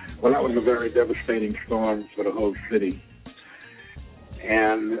 Well, that was a very devastating storm for the whole city.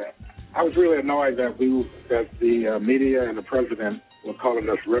 And I was really annoyed that the media and the president were calling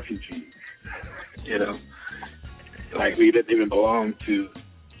us refugees, like we didn't even belong to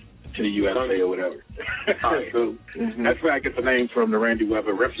the USA or whatever. So that's where I get the name from, the Randy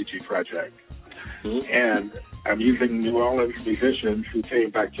Weber Refugee Project. And I'm using New Orleans musicians who came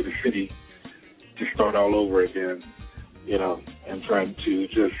back to the city to start all over again, and trying to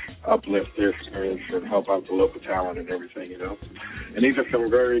just uplift their experience and help out the local talent and everything, And these are some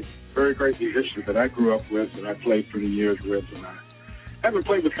very, very great musicians that I grew up with and I played for the years with. And I haven't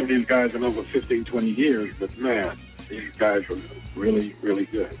played with some of these guys in over 15, 20 years, but man, these guys are really, really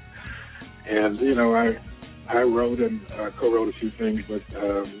good. And, I wrote and co-wrote a few things, but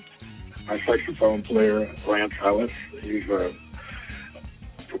my saxophone player, Lance Ellis, he's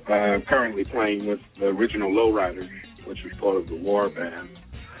currently playing with the original Lowriders, which is part of the War Band.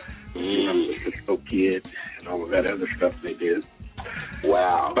 The Cisco Kid and all of that other stuff they did.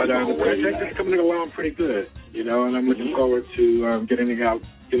 Wow. But the project is coming along pretty good, and I'm looking forward to getting it out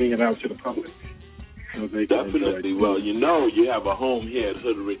to the public. So they Definitely. Well, you have a home here at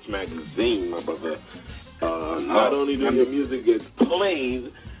HoodRich Magazine, my brother. Not only does your music get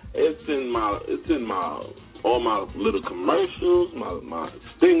played, it's in all my little commercials, my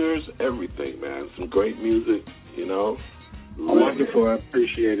stingers, everything, man. Some great music, Wonderful. I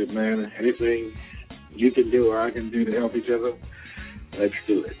appreciate it, man. Anything you can do or I can do to help each other, let's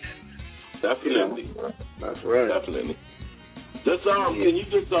do it. Definitely. That's right. Definitely. Just can you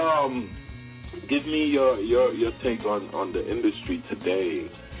just give me your take on the industry today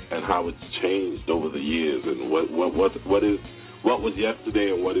and how it's changed over the years, and what was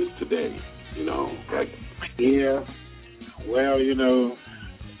yesterday and what is today? Yeah. Well,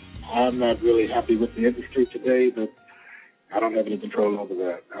 I'm not really happy with the industry today, but I don't have any control over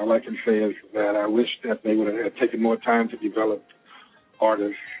that. All I can say is that I wish that they would have taken more time to develop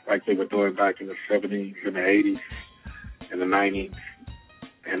artists like they were doing back in the 70s and the 80s and the 90s,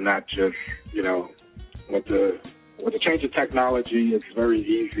 and not just, with the change of technology, it's very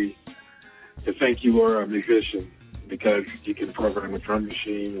easy to think you are a musician because you can program a drum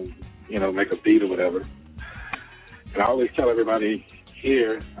machine and, you know, make a beat or whatever. And I always tell everybody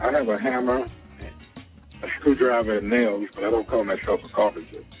here, I have a hammer, a screwdriver, and nails, but I don't call myself a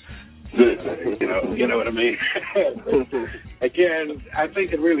carpenter. You know what I mean? Again, I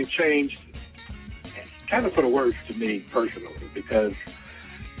think it really changed kind of for the worse to me personally because,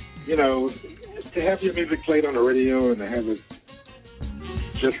 you know, to have your music played on the radio and to have it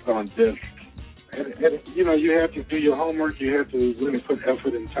just on disc, and you know, you have to do your homework, you have to really put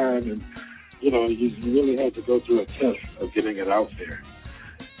effort and time, and, you know, you really have to go through a test of getting it out there.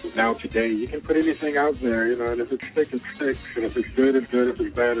 Now today, you can put anything out there, you know, and if it's thick, it sticks, and if it's good, it's good, if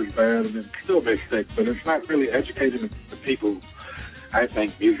it's bad, it's bad, and it still may stick, but it's not really educating the people, I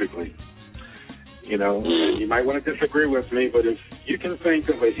think, musically. You know, and you might want to disagree with me, but if you can think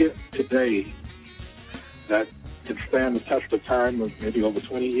of a hit today that can stand the test of time of maybe over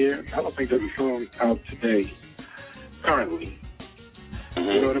 20 years, I don't think there's a song out today, currently.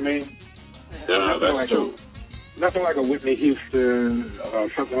 You know what I mean? Yeah, that's true. Nothing like a Whitney Houston or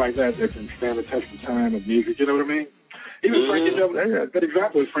something like that can stand the test of time of music. You know what I mean? Even Frankie W. A good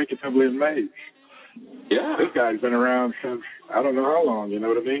example is Frankie W. and Mays. Yeah. This guy's been around since I don't know how long. You know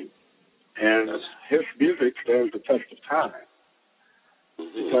what I mean? And his music stands the test of time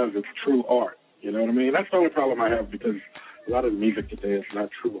because it's true art. You know what I mean? That's the only problem I have because a lot of the music today is not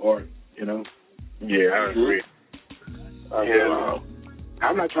true art. You know? Yeah, I agree.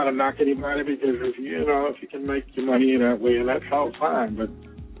 I'm not trying to knock anybody because if you can make your money that way, and that's all fine, but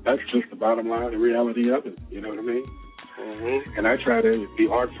that's just the bottom line, the reality of it. You know what I mean? And I try to be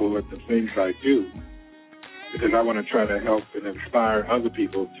artful at the things I do because I want to try to help and inspire other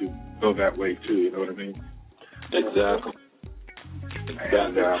people to go that way too. You know what I mean? Exactly.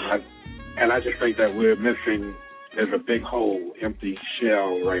 And I just think that we're missing. There's a big hole, empty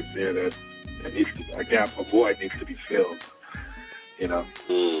shell right there that needs to, a gap, a void needs to be filled. You know.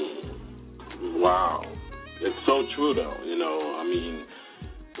 Wow, it's so true though. You know, I mean,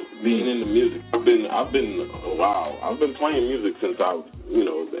 being in the music, I've been playing music since I was,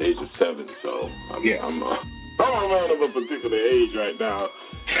 the age of 7. So I'm a man of a particular age right now.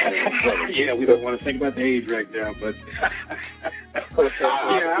 Yeah, we don't want to think about the age right now, but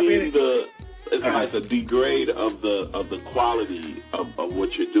it's like a degrade of the quality of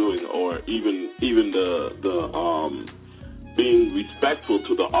what you're doing, or even the being respectful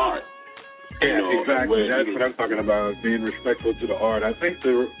to the art. Yeah, exactly. That's what I'm talking about, being respectful to the art. I think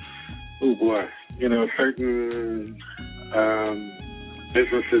certain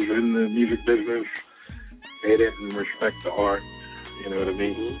businesses in the music business, they didn't respect the art, you know what I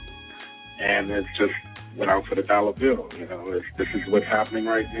mean? And it's just went out for the dollar bill, this is what's happening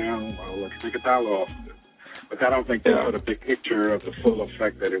right now, well, let's take $1 off of it. But I don't think they saw the big picture of the full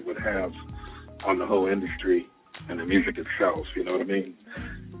effect that it would have on the whole industry and the music itself, you know what I mean?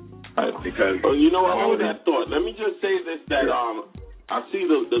 Because I hold that thought. Let me just say this, that I see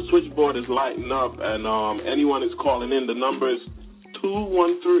the switchboard is lighting up, and anyone is calling in. The number is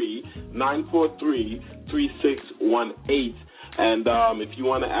 213-943-3618. And if you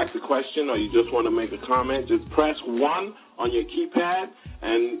want to ask a question or you just want to make a comment, just press 1 on your keypad,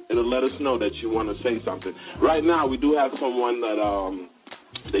 and it'll let us know that you want to say something. Right now, we do have someone that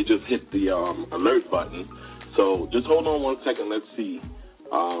they just hit the alert button. So just hold on 1 second. Let's see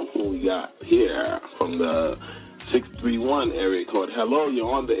who we got here from the 631 area code. Hello, you're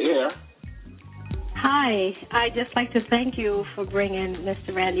on the air. Hi. I'd just like to thank you for bringing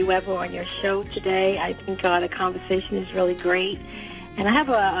Mr. Randy Weber on your show today. I think the conversation is really great. And I have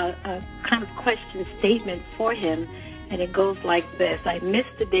a kind of question statement for him, and it goes like this. I miss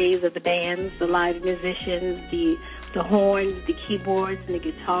the days of the bands, the live musicians, the horns, the keyboards, and the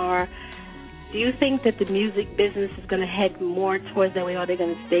guitar. Do you think that the music business is going to head more towards that way, or are they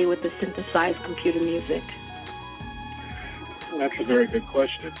going to stay with the synthesized computer music? That's a very good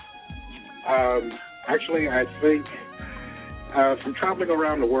question. Actually, I think from traveling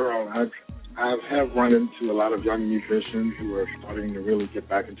around the world, I have run into a lot of young musicians who are starting to really get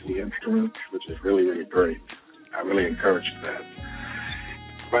back into the instruments, which is really, really great. I really encourage that.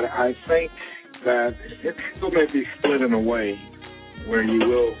 But I think that it still may be split in a way where you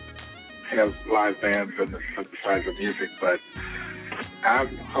will have live bands and the synthesizer music, but I'm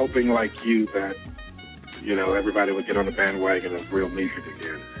hoping like you that, everybody would get on the bandwagon of real music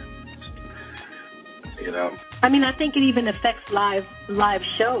again. I mean, I think it even affects live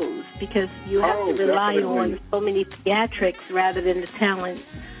shows because you have to rely on so many theatrics rather than the talent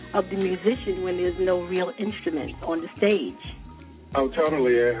of the musician when there's no real instrument on the stage. Oh,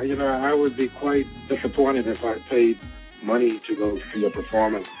 totally. I would be quite disappointed if I paid money to go see a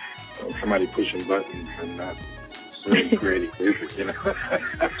performance somebody pushing buttons and not really creating music, you know.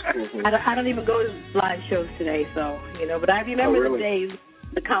 I don't even go to live shows today, so, you know, but I remember the days,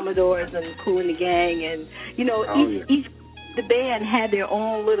 the Commodores and Kool and the Gang, and, you know, each the band had their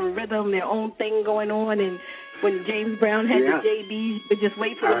own little rhythm, their own thing going on, and when James Brown had the JBs, you could just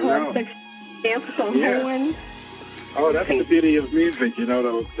wait for the horn section to dance with some horns. Oh, that's the beauty of music, you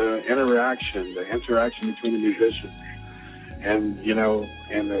know, the interaction between the musicians. And, you know,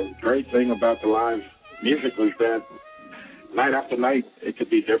 and the great thing about the live music was that night after night it could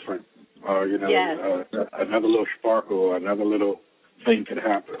be different. Or, you know, another little sparkle or another little thing could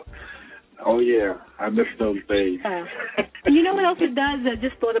happen. Oh, yeah, I miss those days. And you know what else it does? I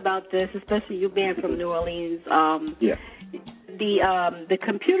just thought about this, especially you being from New Orleans. The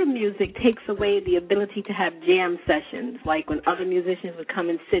computer music takes away the ability to have jam sessions, like when other musicians would come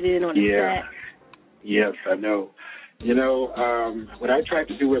and sit in on the set. Yes, I know. You know, what I tried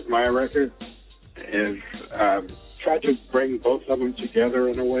to do with my record is try to bring both of them together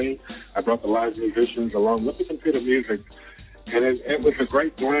in a way. I brought the live musicians along with the computer music, and it was a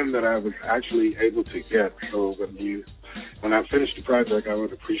great blend that I was actually able to get. So when I finished the project, I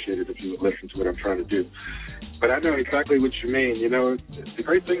would appreciate it if you would listen to what I'm trying to do. But I know exactly what you mean. You know, the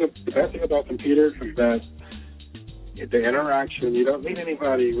best thing about computers is that the interaction, you don't need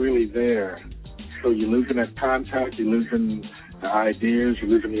anybody really there. So you're losing that contact, you're losing the ideas, you're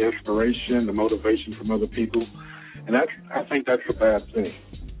losing the inspiration, the motivation from other people. And I think that's a bad thing.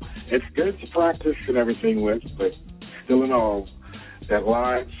 It's good to practice and everything with, but still in all, that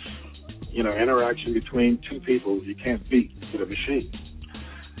live, you know, interaction between two people, you can't beat with a machine.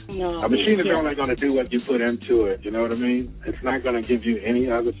 No, a machine is only going to do what you put into it, you know what I mean? It's not going to give you any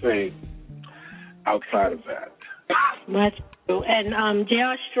other thing outside of that. Much true. And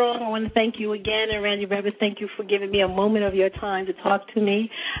J.R. Strongg, I want to thank you again, and Randy Rivers, thank you for giving me a moment of your time to talk to me.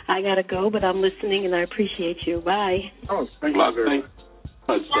 I got to go, but I'm listening, and I appreciate you. Bye. Oh, thank you very much.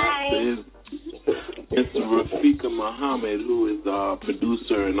 Bye. Mr. Rafika Muhammad, who is a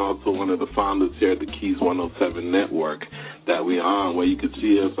producer and also one of the founders here at the Keys 107 Network that we're on, where you can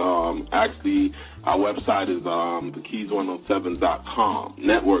see us. Actually, our website is thekeys107.com,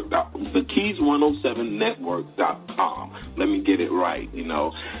 thekeys107network.com. Let me get it right, you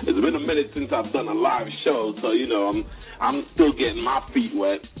know. It's been a minute since I've done a live show, so, you know, I'm still getting my feet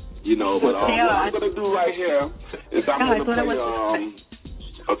wet, you know. But what I'm going to do right here is I'm going to play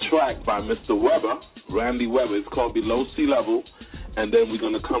a track by Mr. Weber, Randy Weber. It's called Below Sea Level, and then we're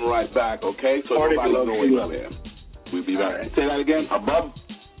going to come right back, okay? So nobody knows where we'll be back. Right. Say that again. Above?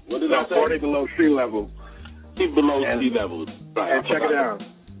 What did I say? 40 below sea level. Below sea level. Right. And check it out.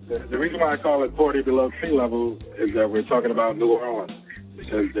 The reason why I call it 40 below sea level is that we're talking about New Orleans,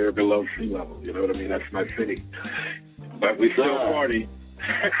 because they're below sea level. You know what I mean? That's my city. But we still party.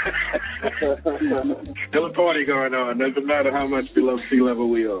 Still a party going on. Doesn't matter how much below sea level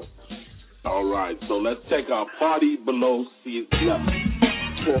we are. All right, so let's take our party below sea level.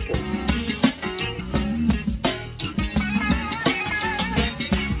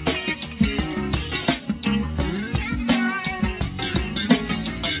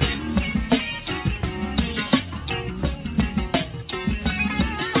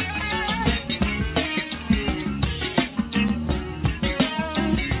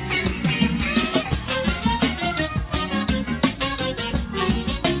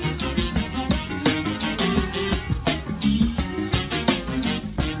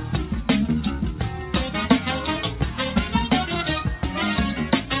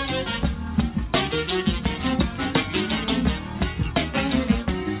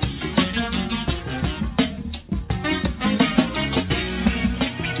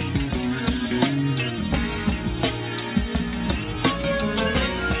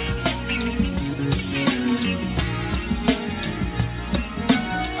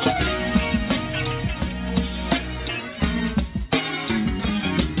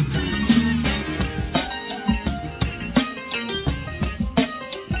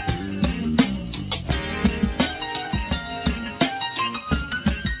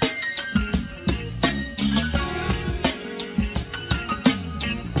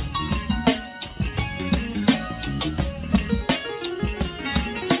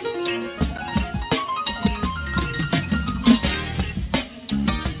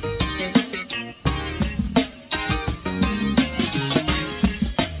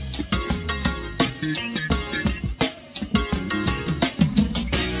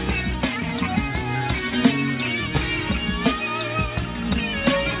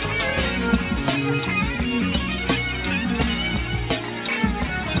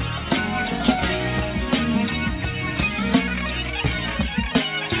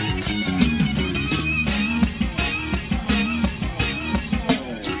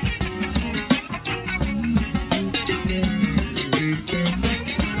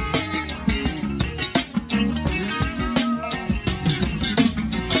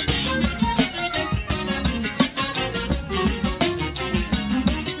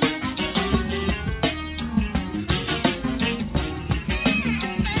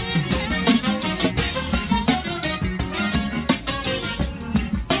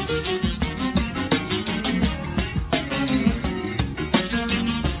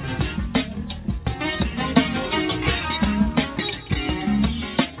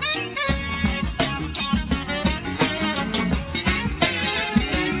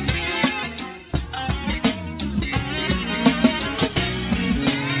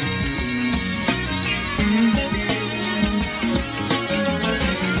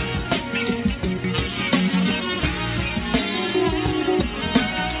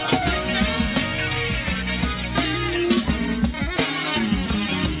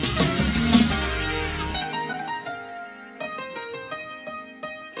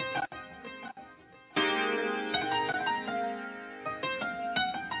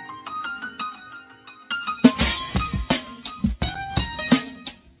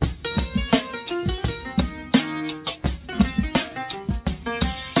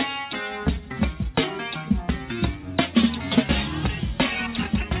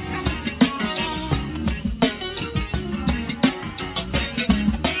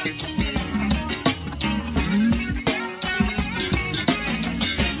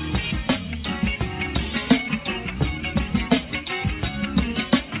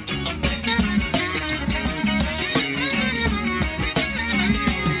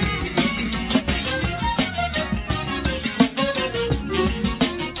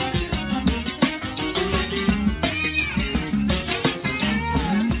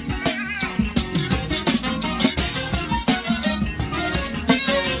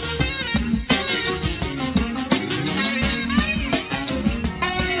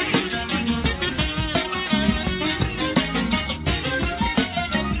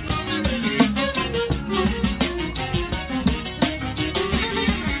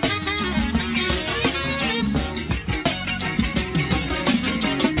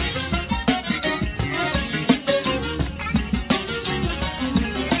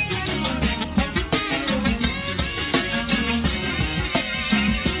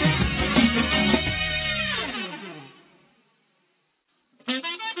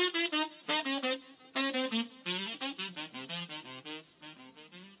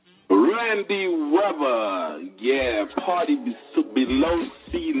 Randy Weber. Yeah, party below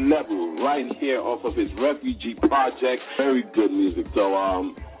sea level right here off of his Refugee Project. Very good music.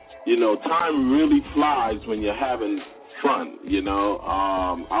 So, you know, time really flies when you're having fun, you know.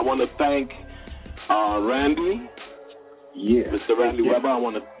 I want to thank Randy. Yeah. Mr. Randy Weber. I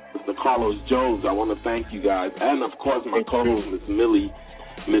want to Mr. Carlos Jones. I want to thank you guys. And, of course, my co-host, Miss Milli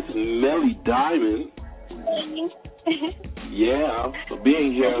Diamond. Yeah, for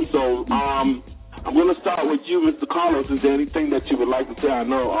being here. So, I'm going to start with you, Mr. Carlos. Is there anything that you would like to say? I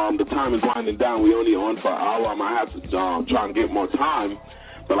know the time is winding down. We're only on for an hour. I might have to try and get more time.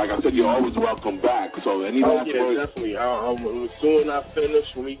 But like I said, you're always welcome back. So any last words? Definitely. Soon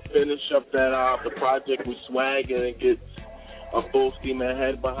when we finish up that the project with Swag and it gets a full steam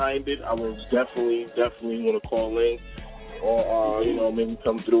ahead behind it, I will definitely want to call in or you know, maybe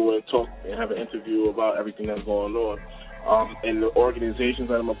come through and talk and have an interview about everything that's going on. And the organizations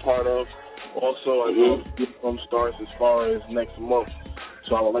that I'm a part of. Also, I know Film starts as far as next month.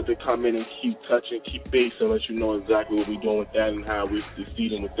 So I would like to come in and keep touching, keep base, and let you know exactly what we're doing with that and how we're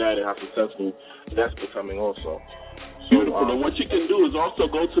succeeding with that and how successful that's becoming also. So, beautiful. And what you can do is also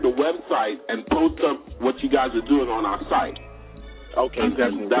go to the website and post up what you guys are doing on our site. Okay,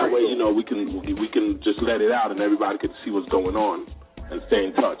 definitely. That way, you know, we can just let it out and everybody can see what's going on and stay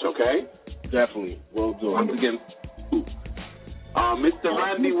in touch, okay? Definitely. We'll do it. Once again, Mr.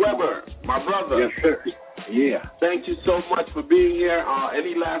 Randy Weber, my brother. Yes, sir. Yeah. Thank you so much for being here.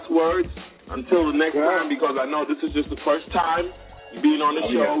 Any last words until the next time? Because I know this is just the first time being on the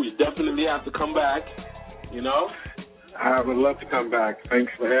show. You definitely have to come back, you know? I would love to come back.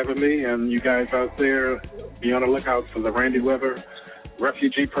 Thanks for having me. And you guys out there, be on the lookout for the Randy Weber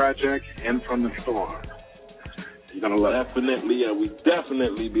Refugee Project and From the Storm. You're going to love it. Definitely, and we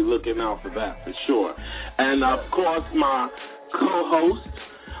definitely be looking out for that for sure. And, of course, my co-host,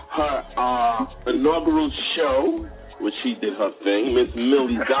 her inaugural show, which she did her thing, Miss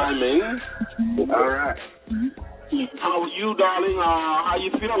Milli Diamond. All right. How are you, darling? How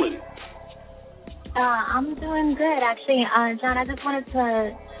you feeling? I'm doing good, actually. John, I just wanted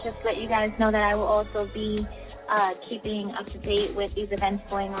to just let you guys know that I will also be keeping up to date with these events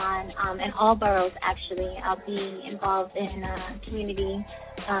going on in all boroughs, actually. I'll be involved in community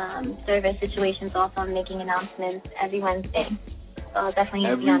service situations also. I'm making announcements every Wednesday. So I'll definitely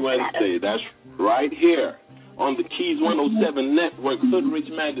every Wednesday. That's right here on the Keys 107 Network,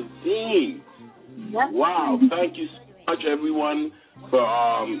 HoodRich Magazine. Yep. Wow. Thank you so much, everyone, for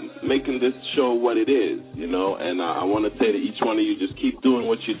making this show what it is, you know. And I want to say to each one of you, just keep doing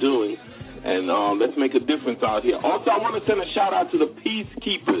what you're doing. And let's make a difference out here. Also, I want to send a shout-out to the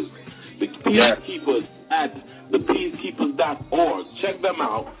Peacekeepers. The Peacekeepers at thepeacekeepers.org. Check them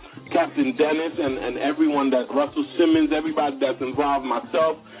out. Captain Dennis and everyone Russell Simmons, everybody that's involved,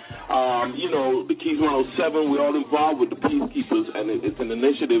 myself, you know, the Keys 107, we're all involved with the Peacekeepers, and it's an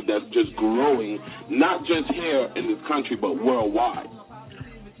initiative that's just growing, not just here in this country, but worldwide.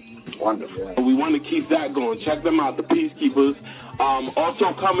 Wonderful. We want to keep that going. Check them out, the Peacekeepers.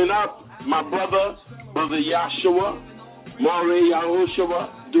 Also coming up, my brother Yahshua, Maury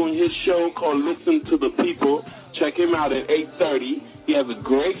Yahushua, doing his show called Listen to the People. Check him out at 8:30. He has a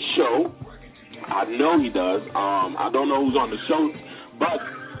great show. I know he does. I don't know who's on the show, but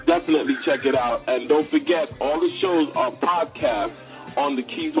definitely check it out. And don't forget, all the shows are podcasts on the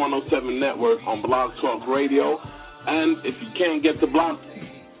Keys 107 Network on Blog Talk Radio. And if you can't get the Blog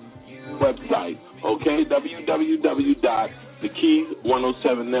website, okay,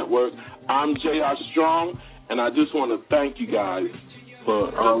 www.thekeys107 Network. I'm J.R. Strong, and I just want to thank you guys for.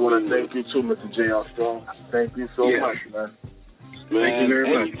 I want to thank you too, Mr. J.R. Strong. Thank you so much, man. Man, thank you very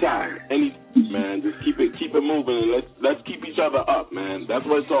much. Man, just keep it moving, and let's keep each other up, man. That's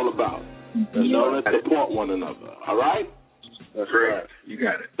what it's all about. You know, let's support one another. All right? That's right. You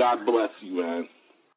got it. God bless you, man.